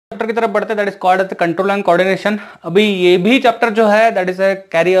की तरफ बढ़ते हैं, that is called control and coordination. अभी ये भी चैप्टर जो है that is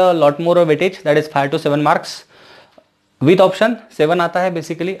carry a lot more weightage, that is 5 to 7 marks with option 7 आता है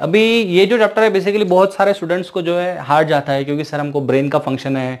बेसिकली। अभी ये जो चैप्टर है बेसिकली बहुत सारे स्टूडेंट्स को जो है हार्ड जाता है, क्योंकि सर हमको ब्रेन का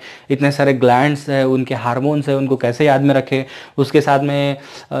फंक्शन है, इतने सारे ग्लैंड्स है, उनके हार्मोन्स है, उनको कैसे याद में रखे, उसके साथ में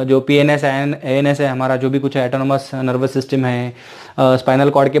जो पीएनएस एएनएस है, हमारा जो भी कुछ है, ऑटोनोमस नर्वस सिस्टम है, स्पाइनल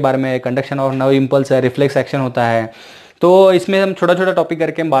कॉर्ड के बारे में, कंडक्शन ऑफ नर्व इम्पल्स है, रिफ्लेक्स एक्शन होता है। तो इसमें हम छोटा छोटा टॉपिक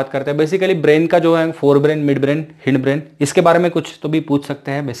करके हम बात करते हैं। बेसिकली ब्रेन का जो है fore brain, mid brain, hind brain, इसके बारे में कुछ तो भी पूछ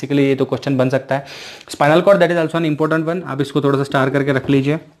सकते हैं। बेसिकली ये तो क्वेश्चन बन सकता है। Spinal cord that is also an important one, आप इसको थोड़ा सा स्टार करके रख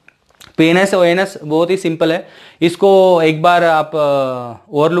लीजिए। पीएनएस और एएनएस बहुत ही सिंपल है, इसको एक बार आप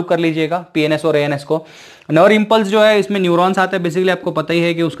ओवरलुक कर लीजिएगा, पीएनएस और एएनएस को। नर्व इम्पल्स जो है इसमें न्यूरॉन्स आते हैं, बेसिकली आपको पता ही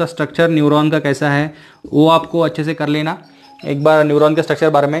है कि उसका स्ट्रक्चर न्यूरॉन का कैसा है, वो आपको अच्छे से कर लेना एक बार न्यूरॉन के स्ट्रक्चर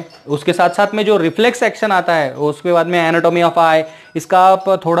बारे में। उसके साथ साथ में जो रिफ्लेक्स एक्शन आता है, उसके बाद में एनाटॉमी ऑफ आई, इसका आप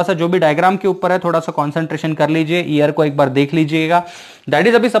थोड़ा सा जो भी डायग्राम के ऊपर है थोड़ा सा कंसंट्रेशन कर लीजिए, ईयर को एक बार देख लीजिएगा। दैट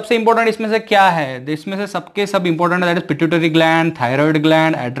इज अभी सबसे इंपॉर्टेंट इसमें से क्या है, इसमें से सबके सब इंपॉर्टेंट है, that is pituitary gland, thyroid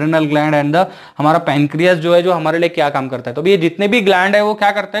gland, adrenal gland and the हमारा पैनक्रियास जो है, जो हमारे लिए क्या काम करता है। तो ये जितने भी ग्लैंड है वो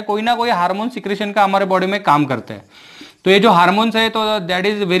क्या करता है, कोई ना कोई हार्मोन सिक्रेशन का हमारे बॉडी में काम करते हैं। तो ये जो हार्मोन्स है तो that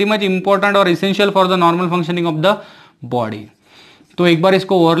is very much important और essential for the normal functioning of the body. तो एक बार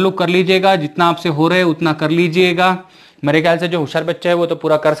इसको ओवरलुक कर लीजिएगा, जितना आपसे हो रहे उतना कर लीजिएगा। मेरे ख्याल से जो होशियार बच्चे हैं वो तो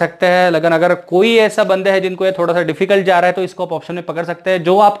पूरा कर सकते हैं, लेकिन अगर कोई ऐसा बंदे है जिनको ये थोड़ा सा डिफिकल्ट जा रहा है तो इसको आप ऑप्शन में पकड़ सकते हैं।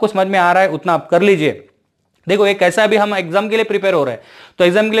 जो आपको समझ में आ रहा है उतना आप कर लीजिए। देखो एक ऐसा अभी हम एग्जाम के लिए प्रिपेयर हो रहे हैं, तो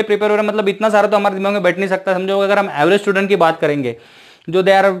एग्जाम के लिए प्रिपेयर हो रहे हैं मतलब इतना सारा तो हमारे दिमाग में बैठ नहीं सकता। समझो अगर हम एवरेज स्टूडेंट की बात करेंगे जो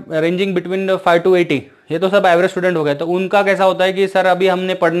they are ranging between 5 to 80, ये तो सब एवरेज स्टूडेंट हो गए, तो उनका कैसा होता है कि सर अभी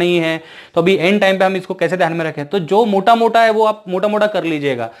हमने पढ़ना ही है, तो अभी एंड टाइम पे हम इसको कैसे ध्यान में रखें। तो जो मोटा मोटा है वो आप मोटा मोटा कर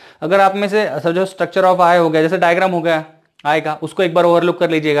लीजिएगा। अगर आप में से जो स्ट्रक्चर ऑफ आई हो गया, जैसे डायग्राम हो गया आएगा, उसको एक बार ओवरलुक कर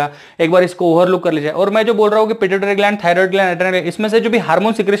लीजिएगा, एक बार इसको ओवरलुक कर लीजिए। और मैं जो बोल रहा हूँ कि pituitary gland, thyroid gland, adrenal gland, इसमें से जो भी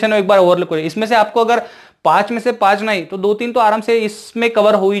हार्मोन सिक्रेशन है एक बार ओवरलुक करिए। इसमें से आपको अगर 5 में से 5 नहीं तो 2-3 तो आराम से इसमें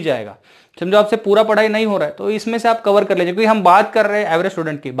कवर हो ही जाएगा। समझो आपसे पूरा पढ़ाई नहीं हो रहा है तो इसमें से आप कवर कर लीजिए, क्योंकि हम बात कर रहे हैं एवरेज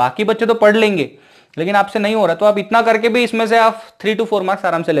स्टूडेंट की, बाकी बच्चे तो पढ़ लेंगे लेकिन आपसे नहीं हो रहा, तो आप इतना करके भी इसमें से आप 3 to 4 मार्क्स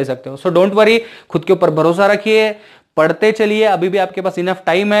आराम से ले सकते हो। सो डोंट वरी, खुद के ऊपर भरोसा रखिए, पढ़ते चलिए, अभी भी आपके पास इनफ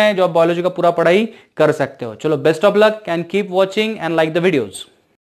टाइम है जो आप बायोलॉजी का पूरा पढ़ाई कर सकते हो। चलो best of luck and keep watching and like the videos.